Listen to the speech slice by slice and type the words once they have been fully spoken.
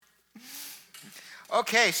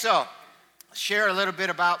Okay, so share a little bit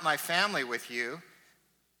about my family with you.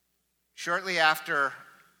 Shortly after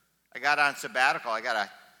I got on sabbatical, I got a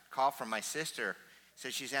call from my sister.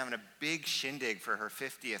 Said she's having a big shindig for her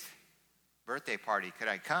 50th birthday party. Could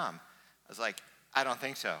I come? I was like, I don't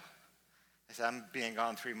think so. I said, I'm being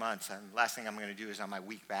gone 3 months, and last thing I'm going to do is on my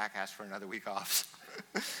week back ask for another week off.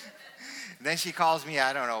 Then she calls me,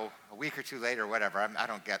 I don't know, a week or two later, whatever. I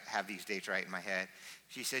don't have these dates right in my head.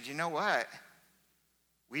 She said, you know what?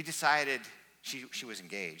 We decided, she was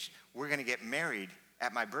engaged, we're going to get married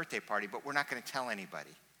at my birthday party, but we're not going to tell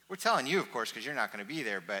anybody. We're telling you, of course, because you're not going to be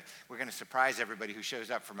there, but we're going to surprise everybody who shows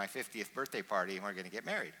up for my 50th birthday party, and we're going to get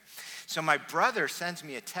married. So my brother sends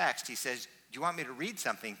me a text. He says, do you want me to read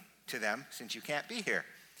something to them since you can't be here?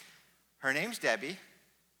 Her name's Debbie.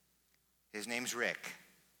 His name's Rick.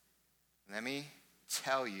 Let me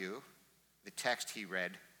tell you the text he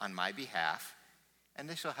read on my behalf, and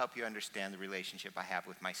this will help you understand the relationship I have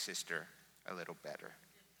with my sister a little better.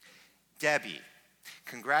 Debbie,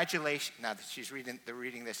 congratulations. Now, they're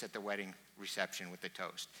reading this at the wedding reception with the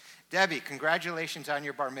toast. Debbie, congratulations on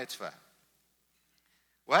your bar mitzvah.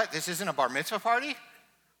 What? This isn't a bar mitzvah party?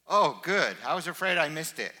 Oh, good. I was afraid I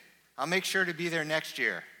missed it. I'll make sure to be there next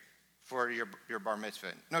year for your bar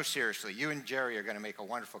mitzvah. No, seriously, you and Jerry are going to make a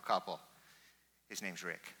wonderful couple. His name's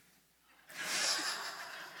Rick.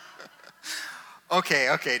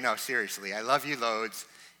 Okay, no, seriously. I love you loads.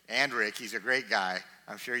 And Rick, he's a great guy.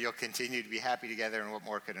 I'm sure you'll continue to be happy together, and what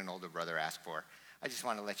more could an older brother ask for? I just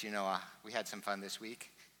want to let you know we had some fun this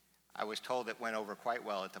week. I was told it went over quite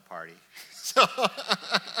well at the party. So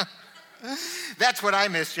that's what I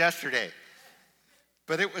missed yesterday.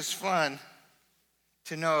 But it was fun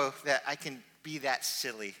to know that I can be that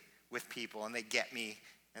silly with people, and they get me,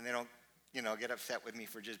 and they don't get upset with me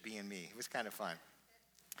for just being me. It was kind of fun.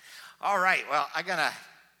 All right, well, I'm going to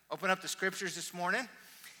open up the scriptures this morning.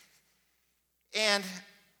 And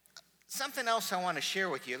something else I want to share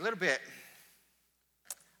with you, a little bit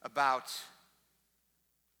about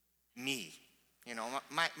me,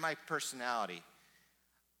 my personality.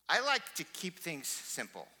 I like to keep things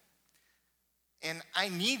simple. And I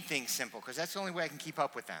need things simple because that's the only way I can keep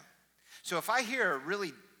up with them. So if I hear a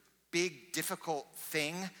really big, difficult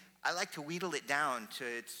thing, I like to wheedle it down to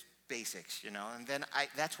its basics, and then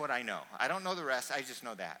that's what I know. I don't know the rest, I just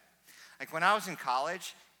know that. Like when I was in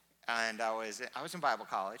college, and I was in Bible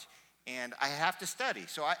college, and I have to study.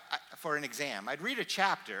 So I for an exam, I'd read a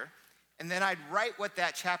chapter, and then I'd write what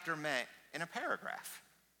that chapter meant in a paragraph.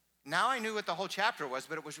 Now I knew what the whole chapter was,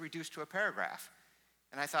 but it was reduced to a paragraph.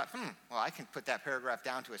 And I thought, well, I can put that paragraph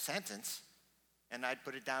down to a sentence, and I'd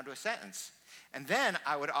put it down to a sentence. And then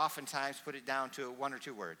I would oftentimes put it down to 1 or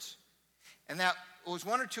 2 words. And that was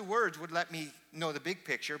 1 or 2 words would let me know the big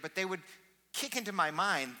picture, but they would kick into my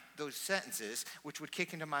mind those sentences, which would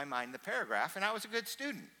kick into my mind the paragraph, and I was a good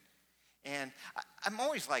student. And I'm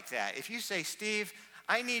always like that. If you say, Steve,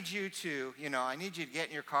 I need you to get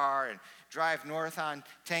in your car and drive north on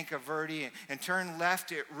Tanca Verde and turn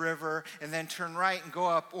left at River and then turn right and go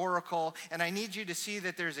up Oracle. And I need you to see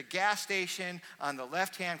that there's a gas station on the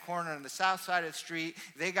left-hand corner on the south side of the street.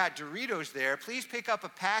 They got Doritos there. Please pick up a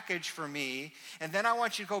package for me. And then I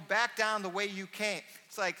want you to go back down the way you came.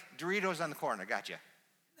 It's like Doritos on the corner. Gotcha.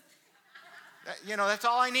 That's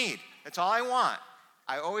all I need. That's all I want.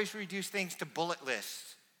 I always reduce things to bullet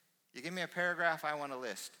lists. You give me a paragraph, I want a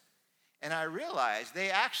list. And I realized they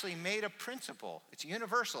actually made a principle. It's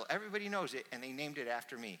universal. Everybody knows it, and they named it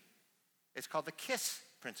after me. It's called the KISS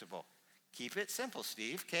principle. Keep it simple,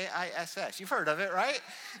 Steve. K-I-S-S. You've heard of it, right?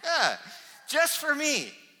 Yeah. Just for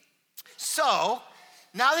me. So,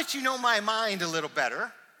 now that you know my mind a little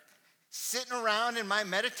better, sitting around in my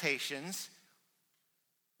meditations,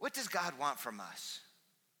 what does God want from us?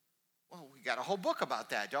 Well, we got a whole book about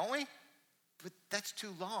that, don't we? But that's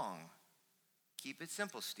too long. Keep it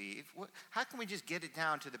simple, Steve. How can we just get it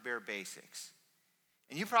down to the bare basics?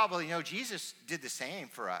 And you probably know Jesus did the same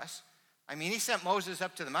for us. I mean, he sent Moses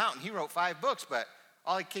up to the mountain. He wrote 5 books, but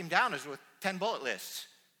all he came down is with 10 bullet lists.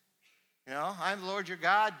 I'm the Lord your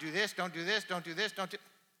God. Do this, don't do this, don't do this, don't do.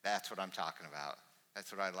 That's what I'm talking about.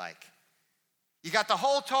 That's what I like. You got the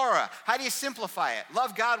whole Torah. How do you simplify it?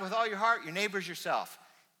 Love God with all your heart, your neighbors, yourself.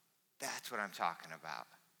 That's what I'm talking about.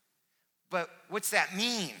 But what's that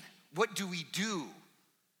mean? What do we do?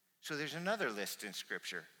 So there's another list in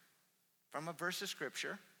Scripture from a verse of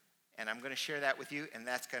Scripture, and I'm going to share that with you, and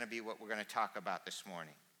that's going to be what we're going to talk about this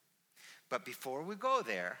morning. But before we go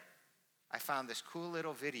there, I found this cool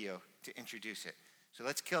little video to introduce it. So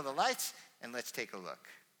let's kill the lights, and let's take a look.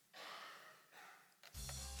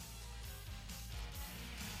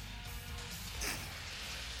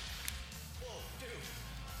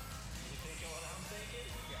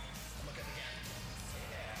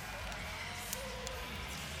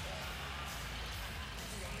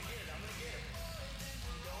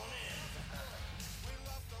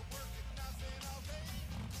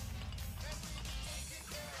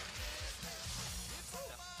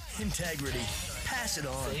 integrity. Pass it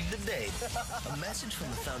on. Save the date. A message from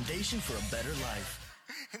the Foundation for a Better Life.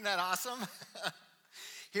 Isn't that awesome?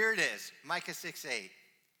 Here it is, Micah 6:8.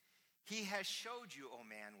 He has showed you, O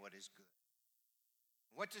man, what is good.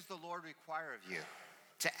 What does the Lord require of you?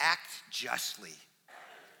 To act justly,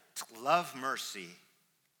 to love mercy,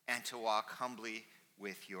 and to walk humbly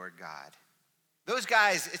with your God. Those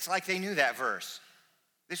guys, it's like they knew that verse.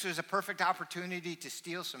 This was a perfect opportunity to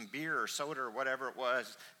steal some beer or soda or whatever it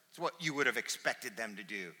was. It's what you would have expected them to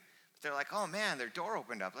do. But they're like, oh man, their door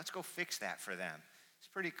opened up. Let's go fix that for them. It's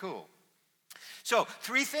pretty cool. So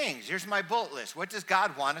 3 things. Here's my bullet list. What does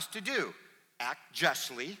God want us to do? Act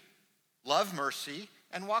justly, love mercy,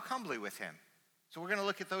 and walk humbly with him. So we're going to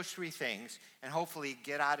look at those 3 things and hopefully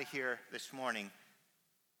get out of here this morning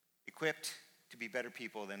equipped to be better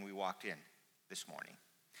people than we walked in this morning.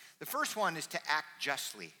 The first one is to act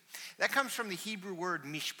justly. That comes from the Hebrew word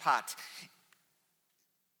mishpat.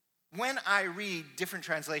 When I read different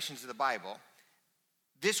translations of the Bible,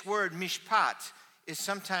 this word mishpat is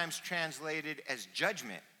sometimes translated as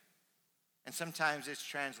judgment, and sometimes it's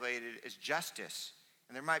translated as justice.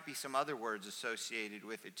 And there might be some other words associated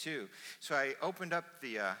with it too. So I opened up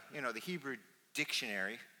the Hebrew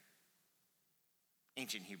dictionary,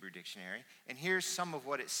 ancient Hebrew dictionary, and here's some of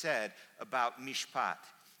what it said about mishpat.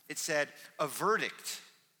 It said, a verdict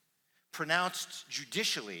pronounced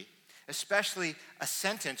judicially, especially a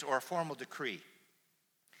sentence or a formal decree.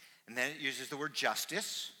 And then it uses the word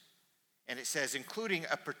justice, and it says, including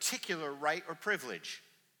a particular right or privilege.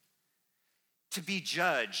 To be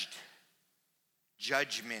judged,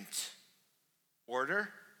 judgment, order,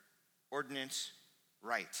 ordinance,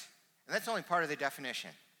 right. And that's only part of the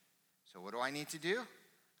definition. So what do I need to do?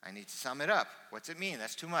 I need to sum it up. What's it mean?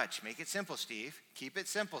 That's too much. Make it simple, Steve. Keep it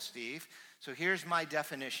simple, Steve. So here's my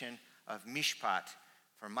definition of mishpat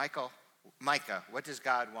for Micah. What does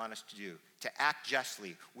God want us to do? To act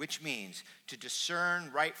justly, which means to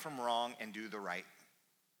discern right from wrong and do the right.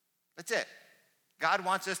 That's it. God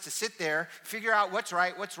wants us to sit there, figure out what's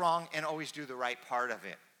right, what's wrong, and always do the right part of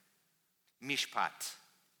it. Mishpat.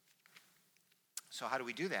 So how do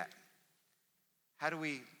we do that?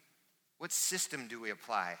 What system do we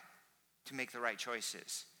apply to make the right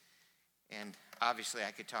choices? And obviously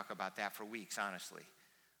I could talk about that for weeks, honestly.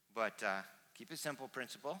 But keep it simple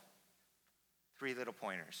principle. 3 little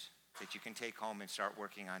pointers that you can take home and start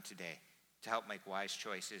working on today to help make wise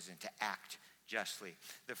choices and to act justly.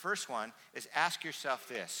 The first one is ask yourself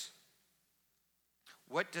this.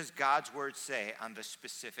 What does God's word say on the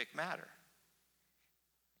specific matter?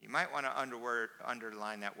 You might want to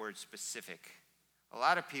underline that word specific. A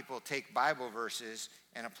lot of people take Bible verses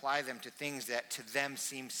and apply them to things that to them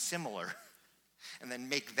seem similar and then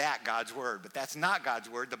make that God's word. But that's not God's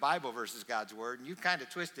word. The Bible verse is God's word, and you've kind of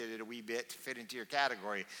twisted it a wee bit to fit into your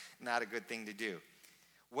category. Not a good thing to do.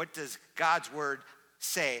 What does God's word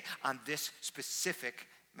say on this specific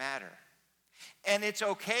matter? And it's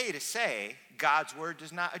okay to say God's word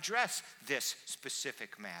does not address this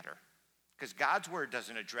specific matter, because God's word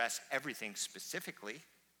doesn't address everything specifically.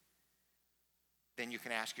 Then you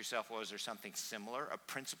can ask yourself, well, is there something similar, a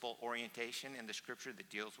principle orientation in the scripture that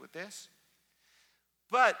deals with this?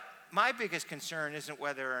 But my biggest concern isn't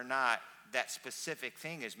whether or not that specific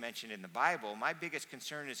thing is mentioned in the Bible. My biggest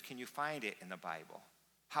concern is, can you find it in the Bible?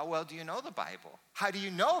 How well do you know the Bible? How do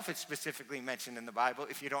you know if it's specifically mentioned in the Bible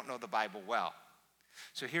if you don't know the Bible well?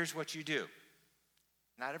 So here's what you do.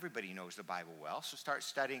 Not everybody knows the Bible well, so start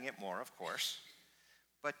studying it more, of course.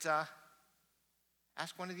 But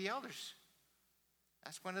ask one of the elders.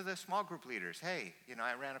 Ask one of the small group leaders, hey,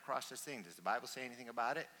 I ran across this thing. Does the Bible say anything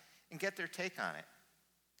about it? And get their take on it.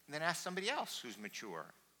 And then ask somebody else who's mature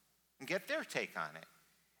and get their take on it.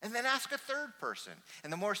 And then ask a third person.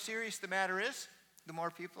 And the more serious the matter is, the more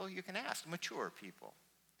people you can ask, mature people.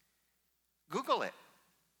 Google it.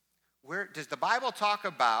 Where does the Bible talk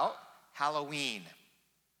about Halloween?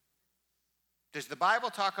 Does the Bible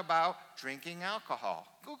talk about drinking alcohol?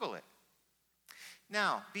 Google it.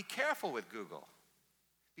 Now, be careful with Google.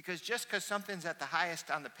 Because just because something's at the highest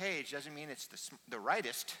on the page doesn't mean it's the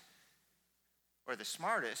rightest or the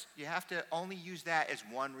smartest. You have to only use that as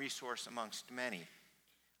one resource amongst many.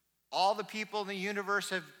 All the people in the universe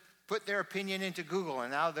have put their opinion into Google,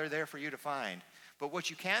 and now they're there for you to find. But what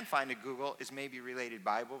you can find at Google is maybe related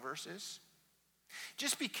Bible verses.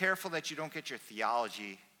 Just be careful that you don't get your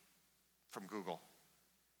theology from Google.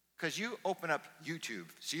 Because you open up YouTube,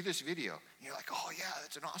 see this video, and you're like, oh yeah,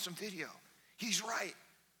 that's an awesome video. He's right.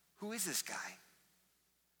 Who is this guy?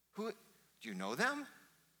 Do you know them?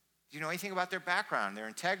 Do you know anything about their background, their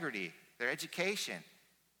integrity, their education?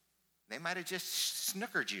 They might have just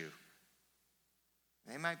snookered you.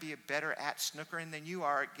 They might be better at snookering than you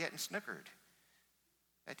are at getting snookered.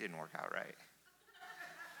 That didn't work out right.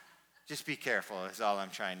 Just be careful is all I'm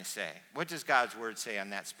trying to say. What does God's word say on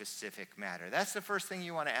that specific matter? That's the first thing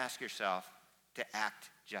you want to ask yourself, to act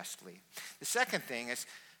justly. The second thing is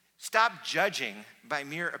stop judging by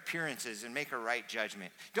mere appearances and make a right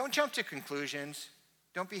judgment. Don't jump to conclusions.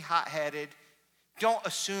 Don't be hot-headed. Don't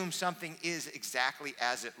assume something is exactly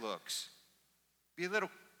as it looks. Be a little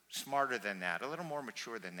smarter than that, a little more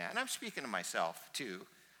mature than that. And I'm speaking to myself, too.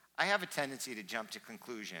 I have a tendency to jump to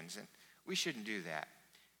conclusions, and we shouldn't do that.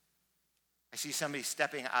 I see somebody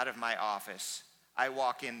stepping out of my office. I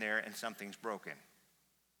walk in there, and something's broken.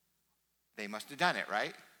 They must have done it,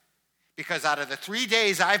 right? Because out of the 3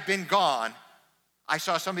 days I've been gone, I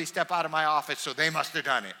saw somebody step out of my office, so they must have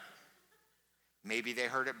done it. Maybe they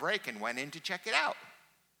heard it break and went in to check it out.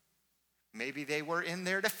 Maybe they were in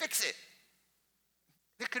there to fix it.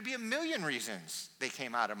 There could be a million reasons they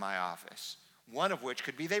came out of my office, one of which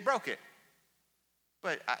could be they broke it.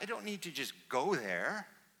 But I don't need to just go there.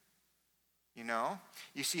 You know,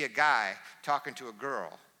 you see a guy talking to a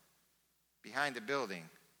girl behind the building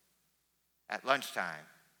at lunchtime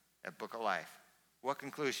at Book of Life. What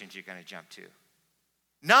conclusions are you going to jump to?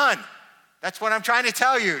 None. That's what I'm trying to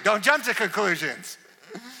tell you. Don't jump to conclusions.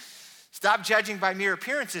 Stop judging by mere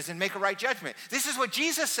appearances and make a right judgment. This is what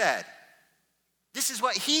Jesus said. This is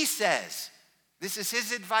what he says. This is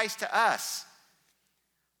his advice to us.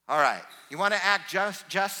 All right, you want to act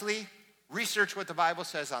justly? Research what the Bible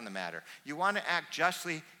says on the matter. You want to act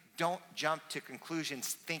justly? Don't jump to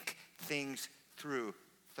conclusions. Think things through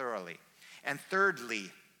thoroughly. And thirdly,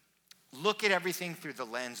 look at everything through the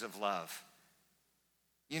lens of love.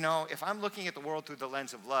 You know, if I'm looking at the world through the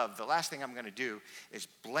lens of love, the last thing I'm going to do is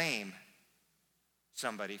blame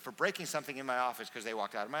somebody for breaking something in my office because they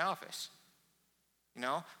walked out of my office. You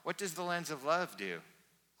know, what does the lens of love do?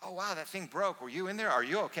 Oh, wow, that thing broke. Were you in there? Are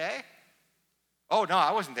you okay? Oh, no,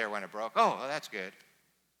 I wasn't there when it broke. Oh, well, that's good.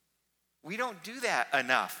 We don't do that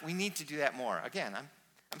enough. We need to do that more. Again,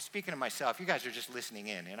 I'm speaking to myself. You guys are just listening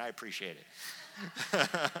in, and I appreciate it.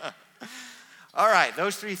 All right,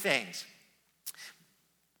 those three things.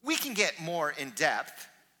 We can get more in depth.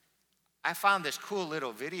 I found this cool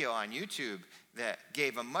little video on YouTube that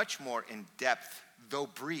gave a much more in-depth, though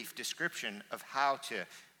brief, description of how to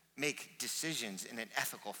make decisions in an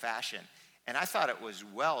ethical fashion. And I thought it was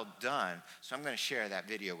well done, so I'm going to share that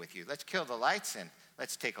video with you. Let's kill the lights and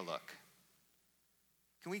let's take a look.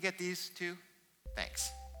 Can we get these two?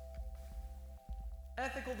 Thanks.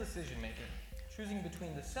 Ethical decision making, choosing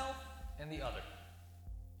between the self and the other.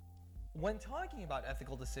 When talking about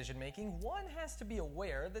ethical decision making, one has to be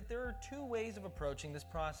aware that there are two ways of approaching this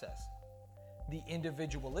process. The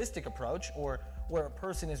individualistic approach, or where a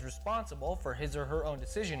person is responsible for his or her own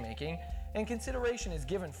decision making, and consideration is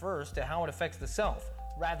given first to how it affects the self,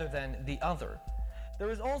 rather than the other. There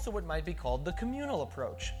is also what might be called the communal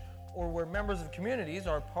approach, or where members of communities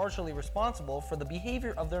are partially responsible for the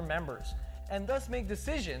behavior of their members, and thus make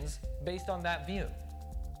decisions based on that view.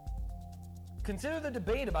 Consider the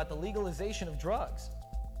debate about the legalization of drugs.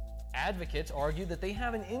 Advocates argue that they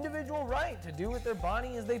have an individual right to do with their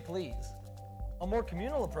body as they please. A more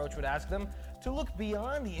communal approach would ask them to look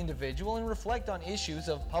beyond the individual and reflect on issues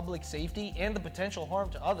of public safety and the potential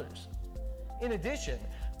harm to others. In addition,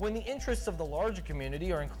 when the interests of the larger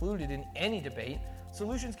community are included in any debate,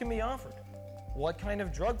 solutions can be offered. What kind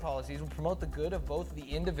of drug policies will promote the good of both the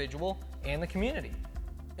individual and the community?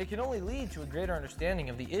 It can only lead to a greater understanding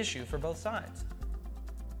of the issue for both sides.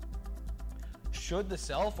 Should the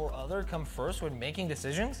self or other come first when making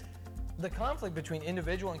decisions? The conflict between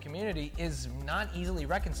individual and community is not easily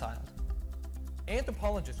reconciled.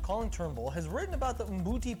 Anthropologist Colin Turnbull has written about the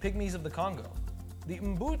Mbuti pygmies of the Congo. The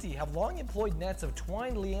Mbuti have long employed nets of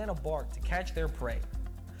twined liana bark to catch their prey,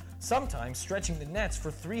 sometimes stretching the nets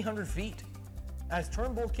for 300 feet. As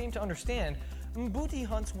Turnbull came to understand, Mbuti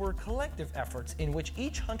hunts were collective efforts in which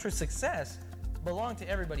each hunter's success belonged to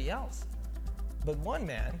everybody else. But one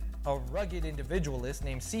man, a rugged individualist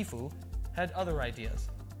named Sifu, had other ideas.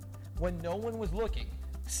 When no one was looking,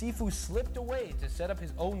 Sifu slipped away to set up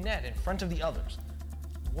his own net in front of the others.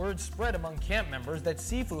 Word spread among camp members that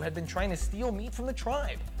Sifu had been trying to steal meat from the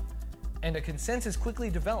tribe, and a consensus quickly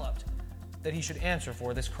developed that he should answer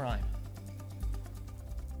for this crime.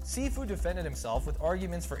 Sifu defended himself with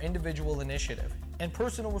arguments for individual initiative and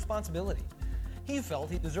personal responsibility. He felt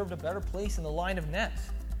he deserved a better place in the line of nets.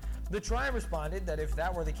 The tribe responded that if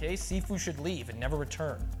that were the case, Sifu should leave and never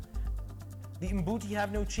return. The Mbuti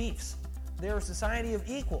have no chiefs. They are a society of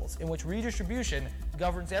equals in which redistribution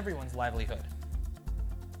governs everyone's livelihood.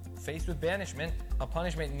 Faced with banishment, a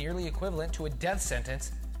punishment nearly equivalent to a death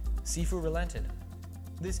sentence, Sifu relented.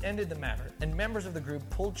 This ended the matter, and members of the group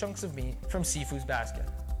pulled chunks of meat from Sifu's basket.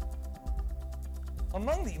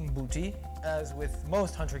 Among the Mbuti, as with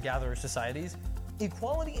most hunter-gatherer societies,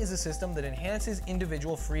 equality is a system that enhances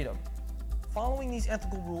individual freedom. Following these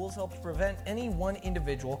ethical rules helps prevent any one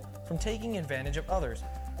individual from taking advantage of others,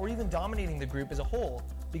 or even dominating the group as a whole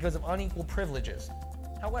because of unequal privileges.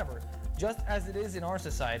 However, just as it is in our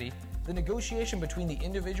society, the negotiation between the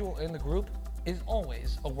individual and the group is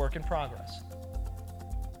always a work in progress.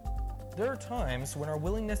 There are times when our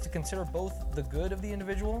willingness to consider both the good of the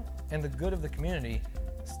individual and the good of the community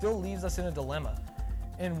still leaves us in a dilemma,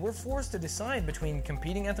 and we're forced to decide between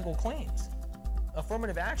competing ethical claims.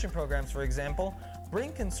 Affirmative action programs, for example,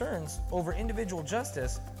 bring concerns over individual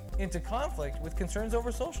justice into conflict with concerns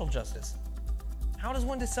over social justice. How does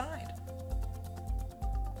one decide?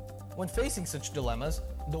 When facing such dilemmas,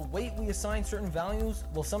 the weight we assign certain values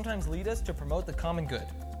will sometimes lead us to promote the common good.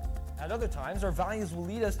 At other times, our values will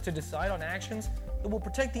lead us to decide on actions that will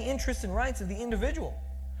protect the interests and rights of the individual.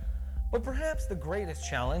 But perhaps the greatest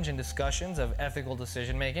challenge in discussions of ethical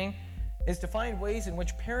decision-making is to find ways in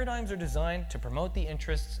which paradigms are designed to promote the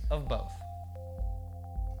interests of both.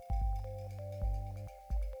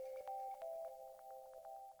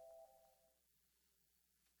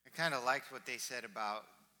 I kind of liked what they said about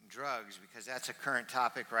drugs because that's a current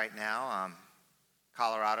topic right now.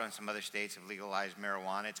 Colorado and some other states have legalized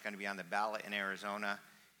marijuana. It's going to be on the ballot in Arizona.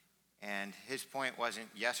 And his point wasn't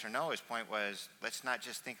yes or no. His point was, let's not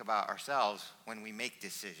just think about ourselves when we make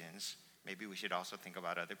decisions. Maybe we should also think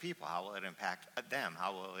about other people. How will it impact them?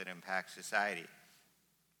 How will it impact society?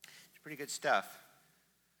 It's pretty good stuff.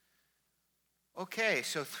 Okay,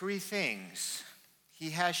 so 3 things. He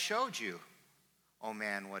has showed you, O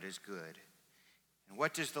man, what is good. And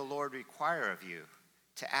what does the Lord require of you?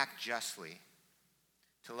 To act justly,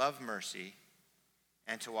 to love mercy,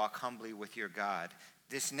 and to walk humbly with your God.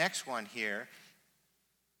 This next one here,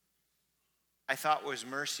 I thought was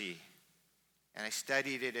mercy. And I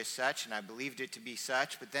studied it as such, and I believed it to be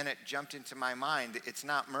such, but then it jumped into my mind. It's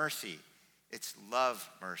not mercy. It's love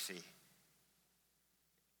mercy.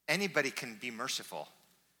 Anybody can be merciful,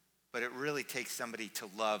 but it really takes somebody to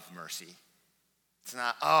love mercy. It's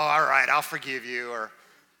not, oh, all right, I'll forgive you, or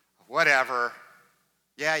whatever.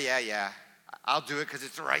 Yeah. I'll do it because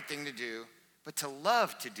it's the right thing to do. But to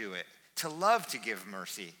love to do it, to love to give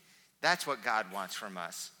mercy, that's what God wants from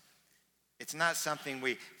us. It's not something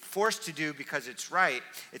we forced to do because it's right.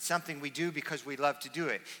 It's something we do because we love to do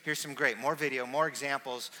it. Here's some more video, more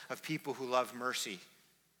examples of people who love mercy.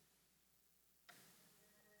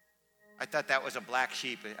 I thought that was a black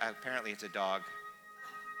sheep. Apparently it's a dog.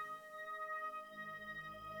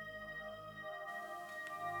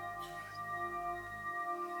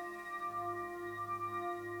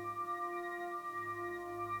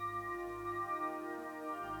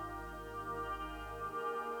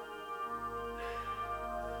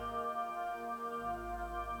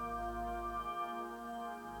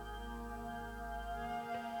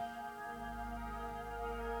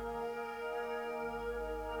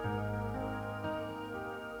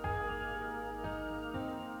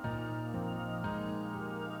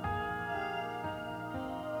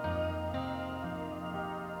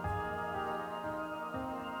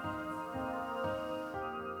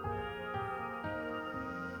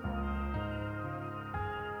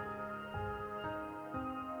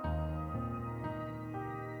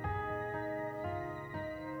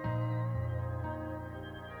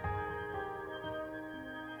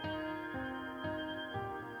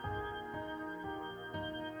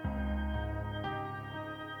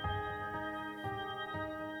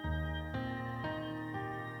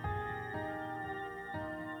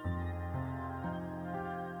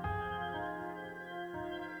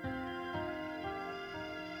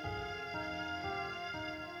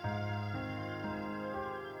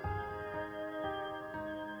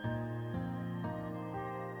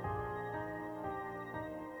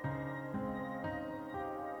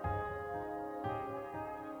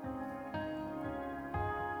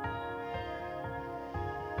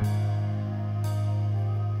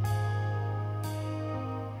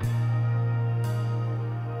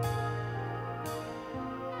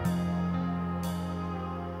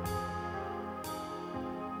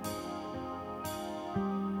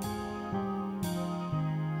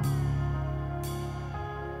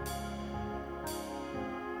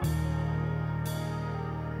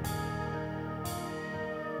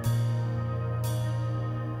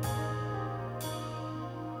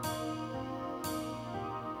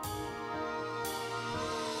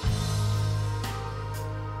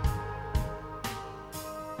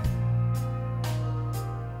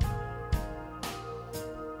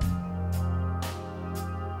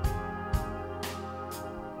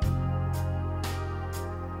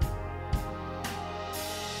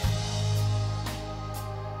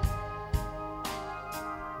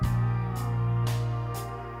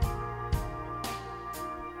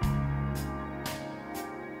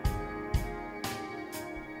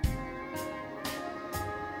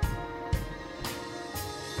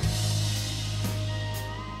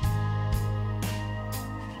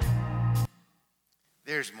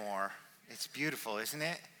 there's more. It's beautiful, isn't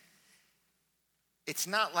it? It's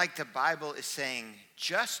not like the Bible is saying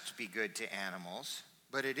just be good to animals,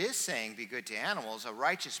 but it is saying be good to animals. A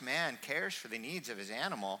righteous man cares for the needs of his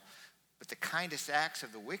animal, but the kindest acts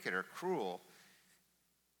of the wicked are cruel.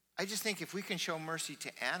 I just think if we can show mercy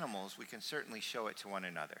to animals, we can certainly show it to one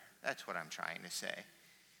another. That's what I'm trying to say.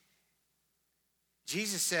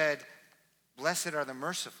 Jesus said, "Blessed are the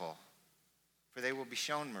merciful, for they will be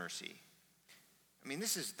shown mercy." I mean,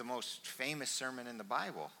 this is the most famous sermon in the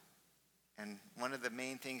Bible. And one of the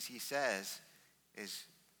main things he says is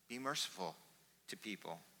be merciful to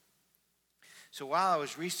people. So while I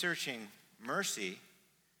was researching mercy,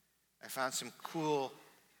 I found some cool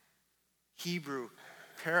Hebrew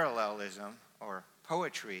parallelism or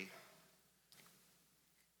poetry.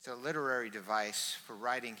 It's a literary device for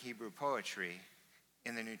writing Hebrew poetry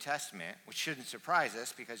in the New Testament, which shouldn't surprise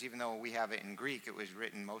us because even though we have it in Greek, it was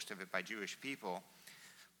written, most of it, by Jewish people.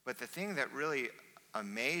 But the thing that really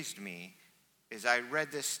amazed me is I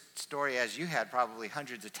read this story, as you had, probably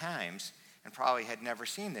hundreds of times, and probably had never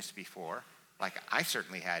seen this before, like I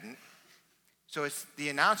certainly hadn't. So it's the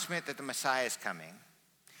announcement that the Messiah is coming,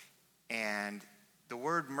 and the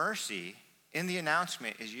word mercy in the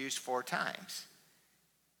announcement is used 4 times.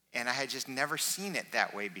 And I had just never seen it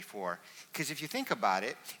that way before. Because if you think about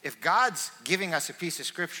it, if God's giving us a piece of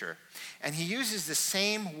scripture and he uses the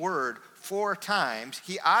same word 4 times,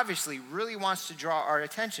 he obviously really wants to draw our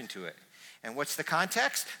attention to it. And what's the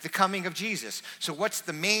context? The coming of Jesus. So what's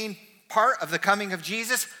the main part of the coming of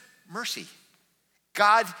Jesus? Mercy.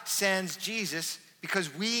 God sends Jesus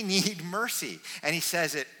because we need mercy. And he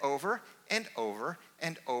says it over and over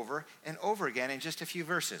and over and over again in just a few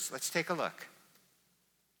verses. Let's take a look.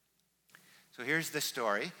 So here's the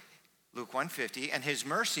story, Luke 1:50, and his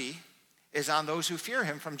mercy is on those who fear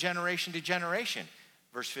him from generation to generation.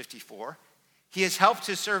 Verse 54, he has helped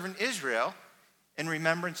his servant Israel in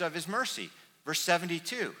remembrance of his mercy. Verse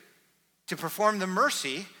 72, to perform the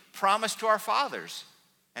mercy promised to our fathers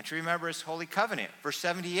and to remember his holy covenant. Verse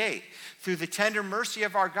 78, through the tender mercy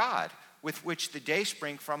of our God, with which the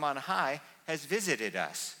dayspring from on high has visited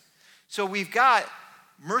us. So we've got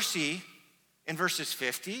mercy in verses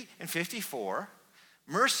 50 and 54,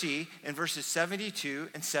 mercy in verses 72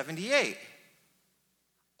 and 78.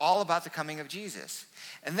 All about the coming of Jesus.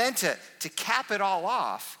 And then to cap it all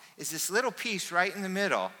off is this little piece right in the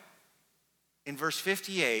middle. In verse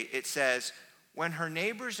 58, it says, when her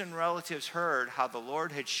neighbors and relatives heard how the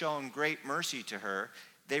Lord had shown great mercy to her,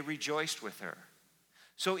 they rejoiced with her.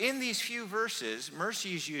 So in these few verses,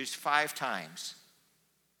 mercy is used 5 times.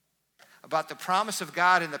 About the promise of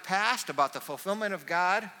God in the past, about the fulfillment of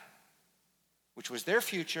God, which was their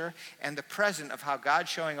future, and the present of how God's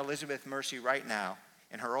showing Elizabeth mercy right now,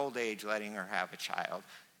 in her old age, letting her have a child.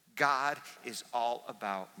 God is all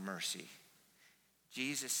about mercy.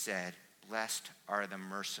 Jesus said, blessed are the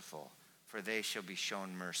merciful, for they shall be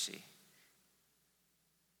shown mercy.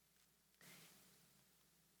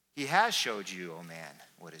 He has showed you, O man,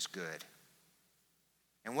 what is good.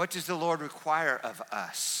 And what does the Lord require of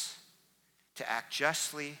us? To act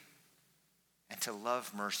justly and to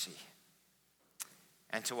love mercy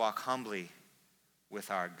and to walk humbly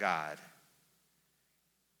with our God.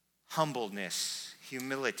 Humbleness,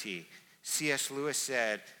 humility. C.S. Lewis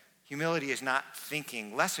said, humility is not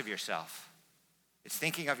thinking less of yourself. It's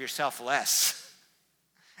thinking of yourself less.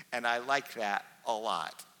 And I like that a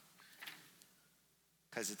lot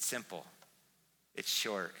because it's simple, it's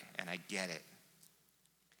short, and I get it.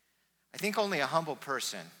 I think only a humble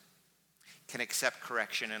person can accept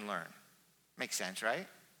correction and learn. Makes sense, right?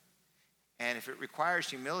 And if it requires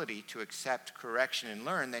humility to accept correction and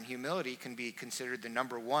learn, then humility can be considered the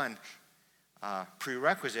number 1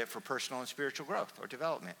 prerequisite for personal and spiritual growth or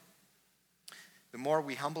development. The more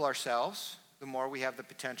we humble ourselves, the more we have the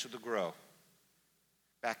potential to grow.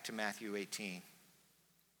 Back to Matthew 18.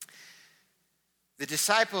 The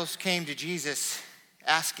disciples came to Jesus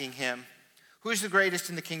asking him, who's the greatest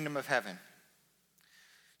in the kingdom of heaven?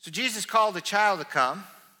 So Jesus called a child to come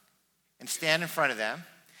and stand in front of them.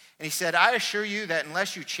 And he said, I assure you that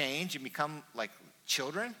unless you change and become like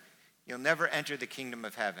children, you'll never enter the kingdom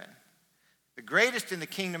of heaven. The greatest in the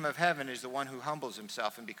kingdom of heaven is the one who humbles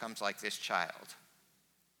himself and becomes like this child.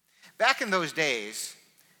 Back in those days,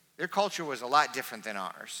 their culture was a lot different than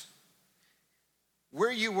ours.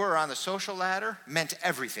 Where you were on the social ladder meant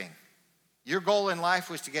everything. Your goal in life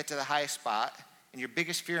was to get to the highest spot, and your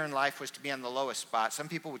biggest fear in life was to be on the lowest spot. Some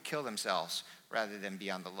people would kill themselves rather than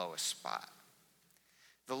be on the lowest spot.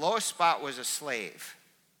 The lowest spot was a slave,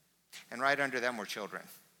 and right under them were children.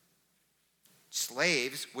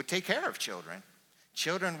 Slaves would take care of children.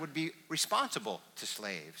 children would be responsible to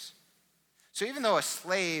slaves. So even though a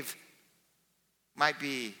slave might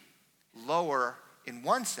be lower in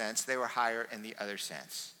one sense, they were higher in the other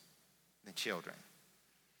sense, the children.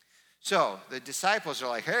 So the disciples are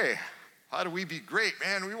like, hey, how do we be great,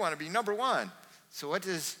 man? We want to be number one. So what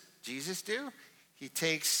does Jesus do? He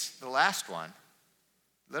takes the last one,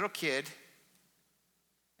 little kid,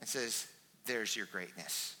 and says, there's your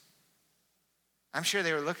greatness. I'm sure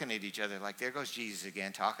they were looking at each other like, there goes Jesus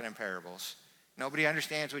again, talking in parables. Nobody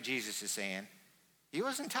understands what Jesus is saying. He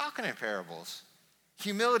wasn't talking in parables.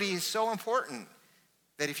 Humility is so important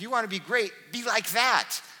that if you want to be great, be like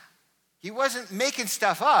that. He wasn't making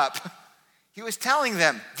stuff up. He was telling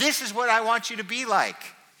them, this is what I want you to be like.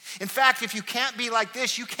 In fact, if you can't be like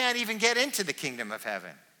this, you can't even get into the kingdom of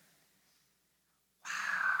heaven. Wow.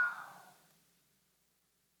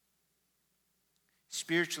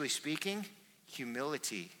 Spiritually speaking,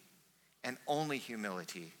 humility, and only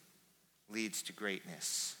humility, leads to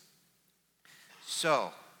greatness.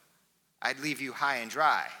 So, I'd leave you high and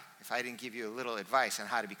dry if I didn't give you a little advice on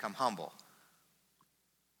how to become humble.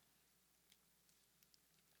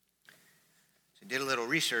 So I did a little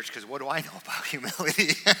research because what do I know about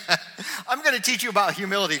humility? I'm going to teach you about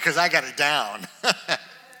humility because I got it down.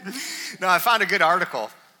 No, I found a good article,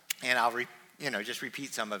 and I'll just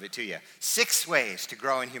repeat some of it to you. 6 ways to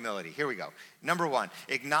grow in humility. Here we go. Number 1,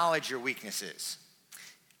 acknowledge your weaknesses.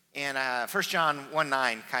 And 1 John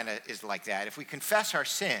 1:9 kind of is like that. If we confess our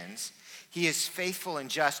sins, he is faithful and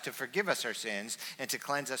just to forgive us our sins and to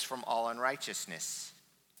cleanse us from all unrighteousness.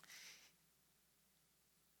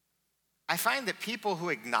 I find that people who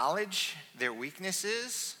acknowledge their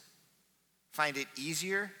weaknesses find it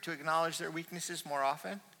easier to acknowledge their weaknesses more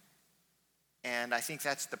often. And I think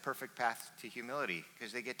that's the perfect path to humility,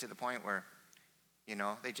 because they get to the point where,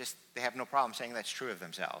 they have no problem saying that's true of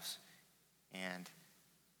themselves. And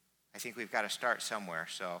I think we've got to start somewhere,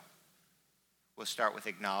 so we'll start with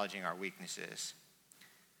acknowledging our weaknesses.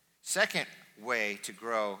 Second way to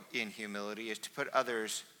grow in humility is to put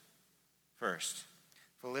others first.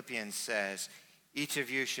 Philippians says, each of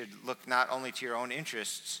you should look not only to your own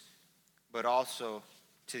interests, but also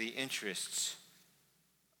to the interests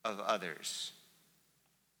of others.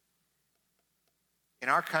 In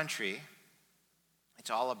our country, it's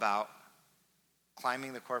all about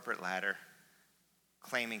climbing the corporate ladder,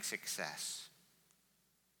 claiming success.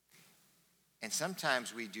 And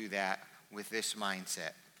sometimes we do that with this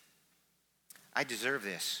mindset. I deserve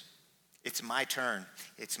this. It's my turn.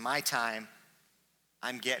 It's my time.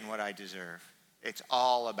 I'm getting what I deserve. It's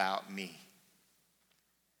all about me.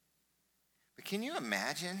 But can you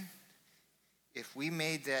imagine if we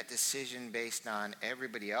made that decision based on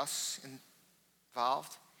everybody else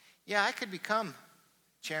involved? Yeah, I could become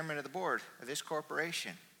chairman of the board of this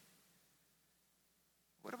corporation.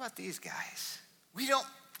 What about these guys? We don't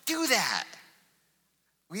do that.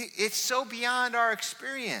 It's so beyond our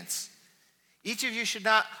experience. Each of you should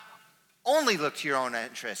not only look to your own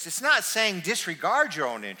interests. It's not saying disregard your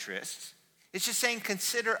own interests. It's just saying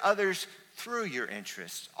consider others through your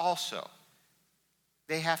interests also.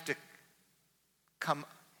 They have to come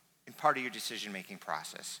in part of your decision-making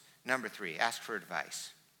process. Number 3, ask for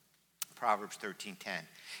advice. Proverbs 13:10.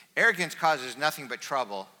 Arrogance causes nothing but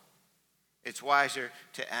trouble. It's wiser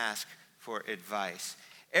to ask for advice.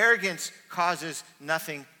 Arrogance causes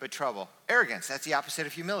nothing but trouble. Arrogance, that's the opposite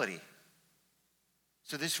of humility.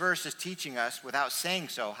 So this verse is teaching us, without saying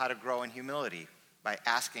so, how to grow in humility by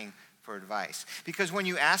asking for advice. Because when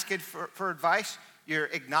you ask it for advice, you're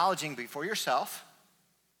acknowledging before yourself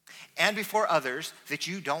and before others that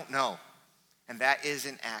you don't know. And that is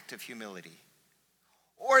an act of humility.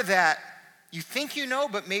 Or that you think you know,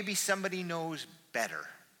 but maybe somebody knows better.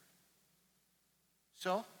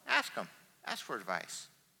 So ask them. Ask for advice.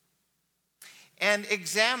 And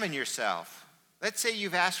examine yourself. Let's say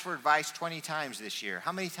you've asked for advice 20 times this year.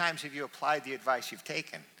 How many times have you applied the advice you've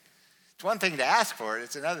taken? It's one thing to ask for it.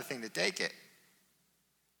 It's another thing to take it.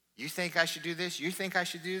 You think I should do this? You think I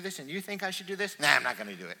should do this? And you think I should do this? Nah, I'm not going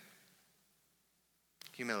to do it.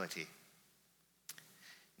 Humility.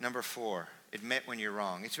 Number 4, admit when you're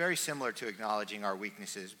wrong. It's very similar to acknowledging our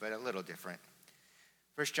weaknesses, but a little different.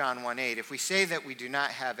 1 John 1:8, if we say that we do not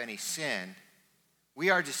have any sin, we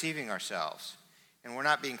are deceiving ourselves, and we're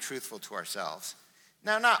not being truthful to ourselves.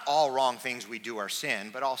 Now, not all wrong things we do are sin,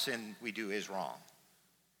 but all sin we do is wrong.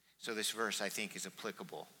 So this verse, I think, is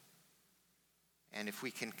applicable. And if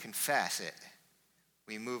we can confess it,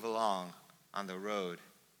 we move along on the road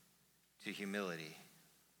to humility.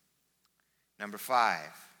 Number 5,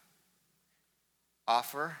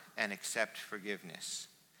 offer and accept forgiveness.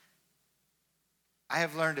 I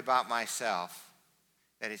have learned about myself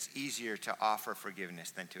that it's easier to offer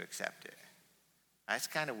forgiveness than to accept it. That's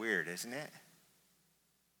kind of weird, isn't it?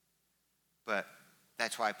 But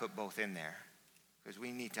that's why I put both in there, because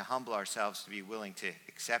we need to humble ourselves to be willing to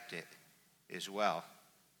accept it as well,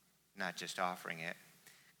 not just offering it.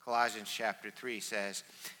 Colossians chapter 3 says,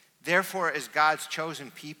 "Therefore, as God's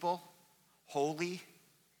chosen people, holy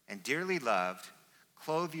and dearly loved,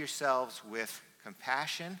 clothe yourselves with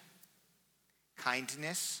compassion,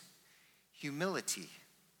 kindness, humility,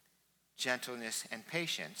 gentleness, and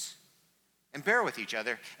patience, and bear with each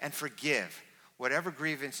other, and forgive whatever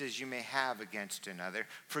grievances you may have against another.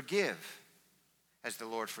 Forgive as the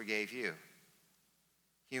Lord forgave you."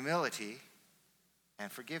 Humility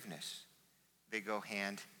and forgiveness, they go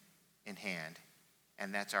hand in hand.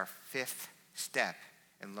 And that's our fifth step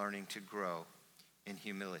in learning to grow in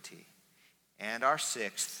humility. And our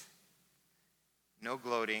sixth, no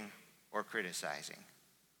gloating or criticizing.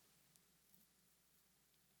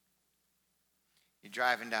 You're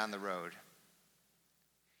driving down the road.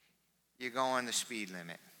 You're going the speed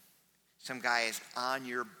limit. Some guy is on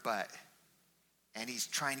your butt, and he's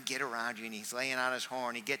trying to get around you, and he's laying on his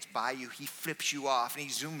horn. He gets by you, he flips you off, and he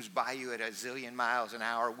zooms by you at a zillion miles an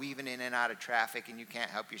hour, weaving in and out of traffic, and you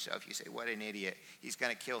can't help yourself. You say, "What an idiot. He's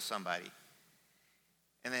going to kill somebody."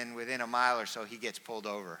 And then within a mile or so, he gets pulled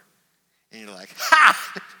over. And you're like,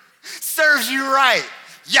 "Ha! Serves you right.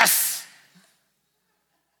 Yes!"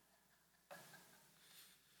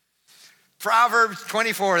 Proverbs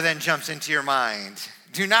 24 then jumps into your mind.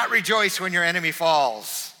 "Do not rejoice when your enemy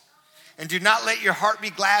falls, and do not let your heart be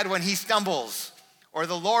glad when he stumbles, or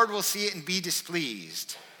the Lord will see it and be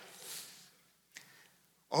displeased."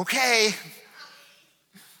 Okay.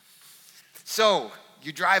 So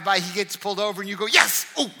you drive by, he gets pulled over, and you go, "Yes!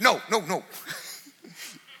 Oh, no.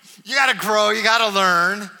 You got to grow. You got to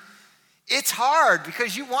learn. It's hard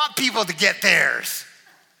because you want people to get theirs.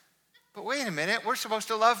 But wait a minute. We're supposed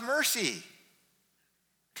to love mercy.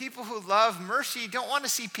 People who love mercy don't want to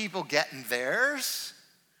see people getting theirs.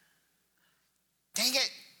 Dang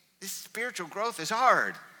it. This spiritual growth is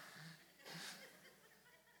hard.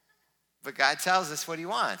 But God tells us what he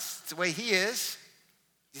wants. It's the way he is.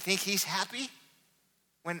 Do you think he's happy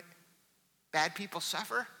when bad people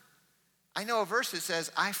suffer? I know a verse that says,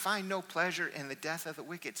 "I find no pleasure in the death of the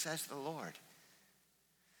wicked," says the Lord.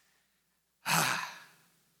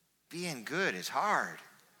 Being good is hard,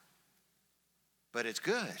 but it's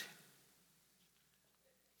good.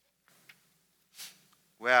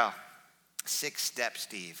 Well, 6 steps,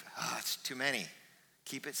 Steve. It's too many.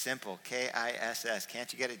 Keep it simple. KISS.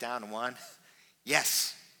 Can't you get it down to 1?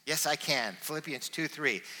 Yes, I can. Philippians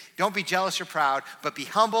 2:3. "Don't be jealous or proud, but be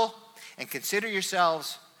humble and consider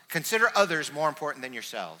others more important than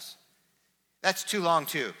yourselves." That's too long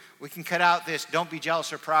too. We can cut out this "don't be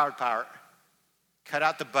jealous or proud" part. Cut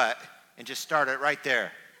out the "but" and just start it right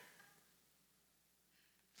there.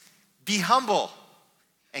 Be humble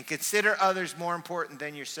and consider others more important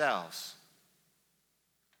than yourselves.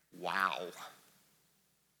 Wow.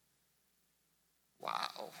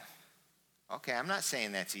 Okay, I'm not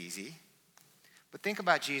saying that's easy. But think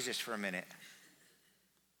about Jesus for a minute.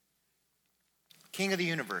 King of the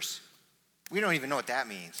universe. We don't even know what that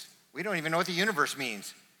means. We don't even know what the universe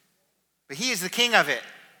means. But he is the king of it.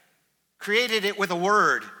 Created it with a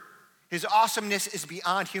word. His awesomeness is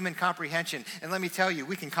beyond human comprehension. And let me tell you,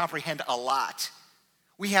 we can comprehend a lot.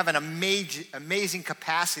 We have an amazing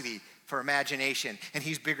capacity for imagination, and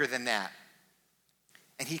he's bigger than that.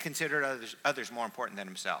 And he considered others more important than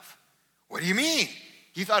himself. What do you mean?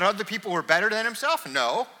 He thought other people were better than himself?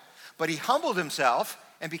 No. But he humbled himself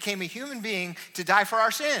and became a human being to die for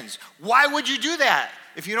our sins. Why would you do that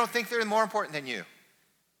if you don't think they're more important than you?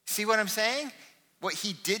 See what I'm saying? What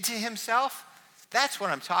he did to himself? That's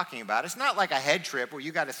what I'm talking about. It's not like a head trip where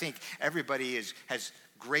you got to think everybody has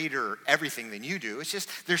greater everything than you do. It's just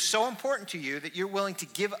they're so important to you that you're willing to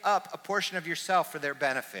give up a portion of yourself for their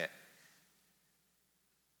benefit.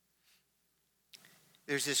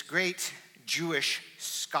 There's this great Jewish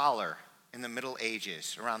scholar in the Middle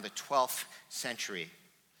Ages, around the 12th century,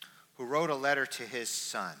 who wrote a letter to his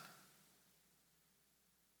son.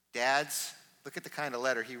 Dads, look at the kind of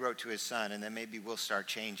letter he wrote to his son, and then maybe we'll start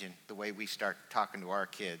changing the way we start talking to our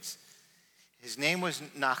kids. His name was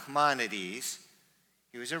Nachmanides.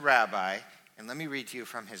 He was a rabbi, and let me read to you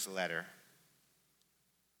from his letter.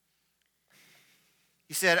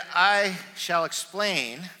 He said, "I shall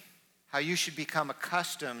explain how you should become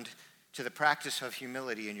accustomed to the practice of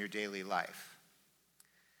humility in your daily life.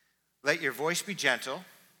 Let your voice be gentle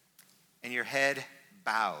and your head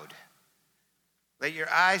bowed. Let your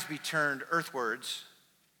eyes be turned earthwards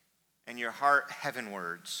and your heart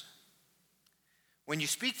heavenwards. When you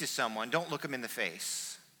speak to someone, don't look them in the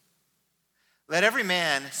face. Let every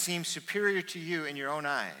man seem superior to you in your own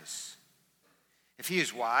eyes. If he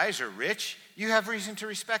is wise or rich, you have reason to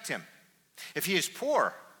respect him. If he is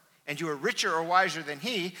poor, and you are richer or wiser than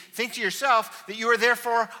he, think to yourself that you are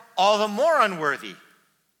therefore all the more unworthy,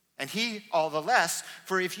 and he all the less.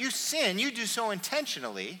 For if you sin, you do so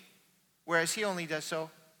intentionally, whereas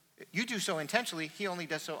you do so intentionally, he only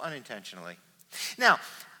does so unintentionally. Now,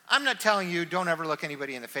 I'm not telling you don't ever look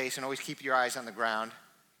anybody in the face and always keep your eyes on the ground,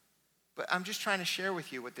 but I'm just trying to share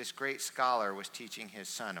with you what this great scholar was teaching his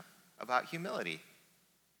son about humility.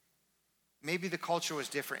 Maybe the culture was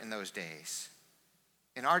different in those days.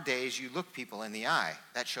 In our days, you look people in the eye.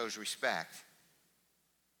 That shows respect.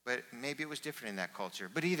 But maybe it was different in that culture.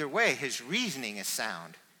 But either way, his reasoning is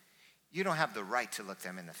sound. You don't have the right to look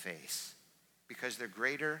them in the face because they're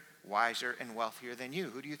greater, wiser, and wealthier than you.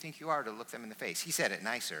 Who do you think you are to look them in the face? He said it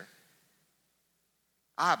nicer.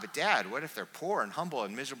 But Dad, what if they're poor and humble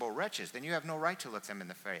and miserable wretches? Then you have no right to look them in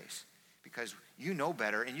the face because you know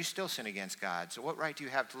better and you still sin against God. So what right do you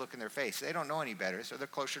have to look in their face? They don't know any better, so they're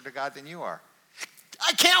closer to God than you are.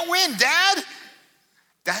 I can't win, Dad.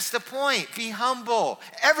 That's the point. Be humble.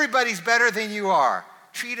 Everybody's better than you are.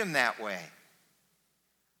 Treat them that way.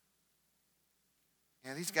 You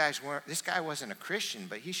know, this guy wasn't a Christian,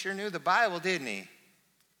 but he sure knew the Bible, didn't he?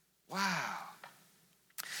 Wow.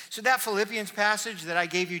 So that Philippians passage that I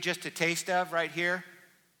gave you just a taste of right here,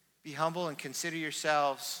 be humble and consider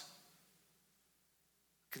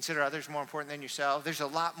others more important than yourself. There's a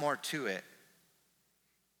lot more to it.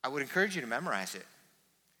 I would encourage you to memorize it.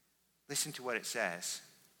 Listen to what it says.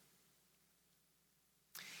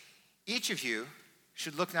 Each of you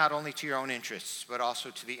should look not only to your own interests, but also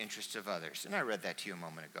to the interests of others. And I read that to you a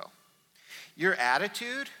moment ago. Your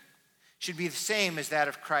attitude should be the same as that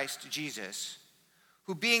of Christ Jesus,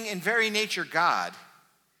 who being in very nature God,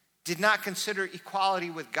 did not consider equality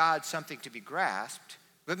with God something to be grasped,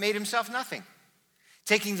 but made himself nothing.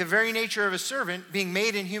 Taking the very nature of a servant, being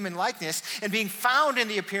made in human likeness, and being found in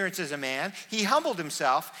the appearance as a man, he humbled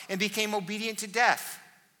himself and became obedient to death,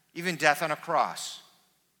 even death on a cross.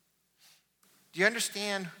 Do you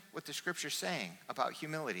understand what the scripture's saying about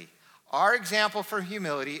humility? Our example for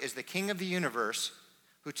humility is the King of the universe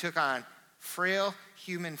who took on frail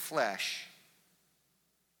human flesh,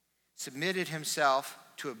 submitted himself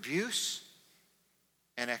to abuse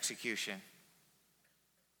and execution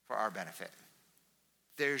for our benefit.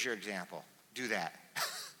 There's your example. Do that.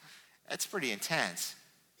 That's pretty intense.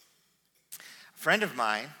 A friend of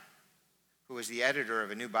mine, who was the editor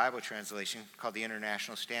of a new Bible translation called the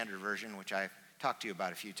International Standard Version, which I've talked to you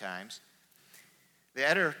about a few times, the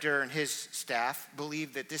editor and his staff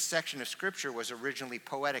believed that this section of Scripture was originally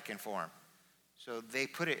poetic in form. So they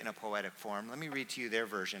put it in a poetic form. Let me read to you their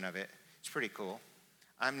version of it. It's pretty cool.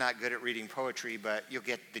 I'm not good at reading poetry, but you'll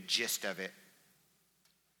get the gist of it.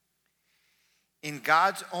 In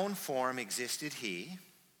God's own form existed he,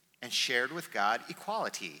 and shared with God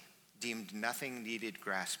equality, deemed nothing needed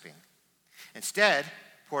grasping. Instead,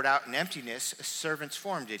 poured out in emptiness, a servant's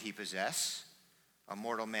form did he possess, a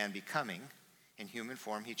mortal man becoming, in human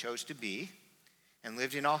form he chose to be, and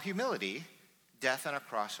lived in all humility, death on a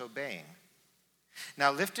cross obeying.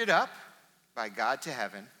 Now lifted up by God to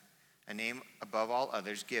heaven, a name above all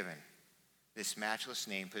others given, this matchless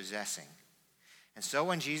name possessing. And so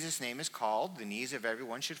when Jesus' name is called, the knees of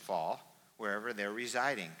everyone should fall, wherever they're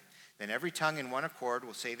residing. Then every tongue in one accord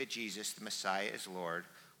will say that Jesus, the Messiah, is Lord,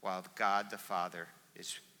 while God the Father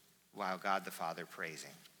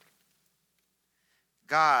praising.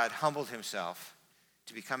 God humbled himself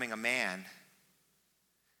to becoming a man,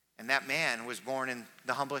 and that man was born in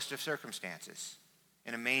the humblest of circumstances,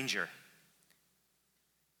 in a manger,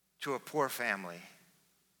 to a poor family,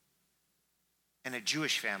 and a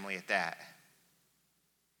Jewish family at that.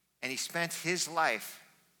 And he spent his life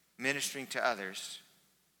ministering to others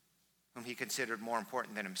whom he considered more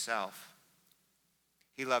important than himself.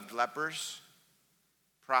 He loved lepers,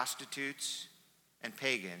 prostitutes, and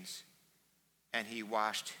pagans, and he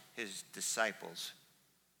washed his disciples'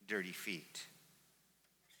 dirty feet.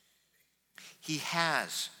 He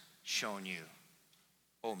has shown you,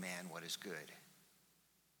 oh man, what is good.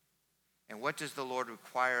 And what does the Lord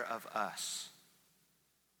require of us?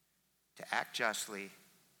 To act justly,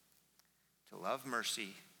 to love mercy,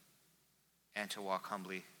 and to walk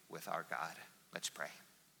humbly with our God. Let's pray.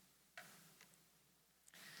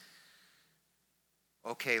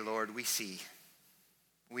 Okay, Lord, we see.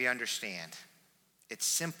 We understand. It's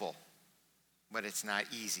simple, but it's not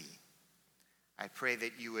easy. I pray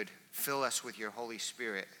that you would fill us with your Holy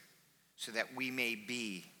Spirit so that we may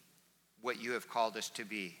be what you have called us to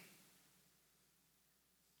be.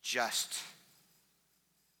 just,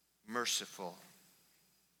 merciful,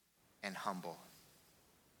 and humble.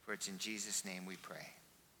 For it's in Jesus' name we pray.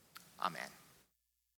 Amen.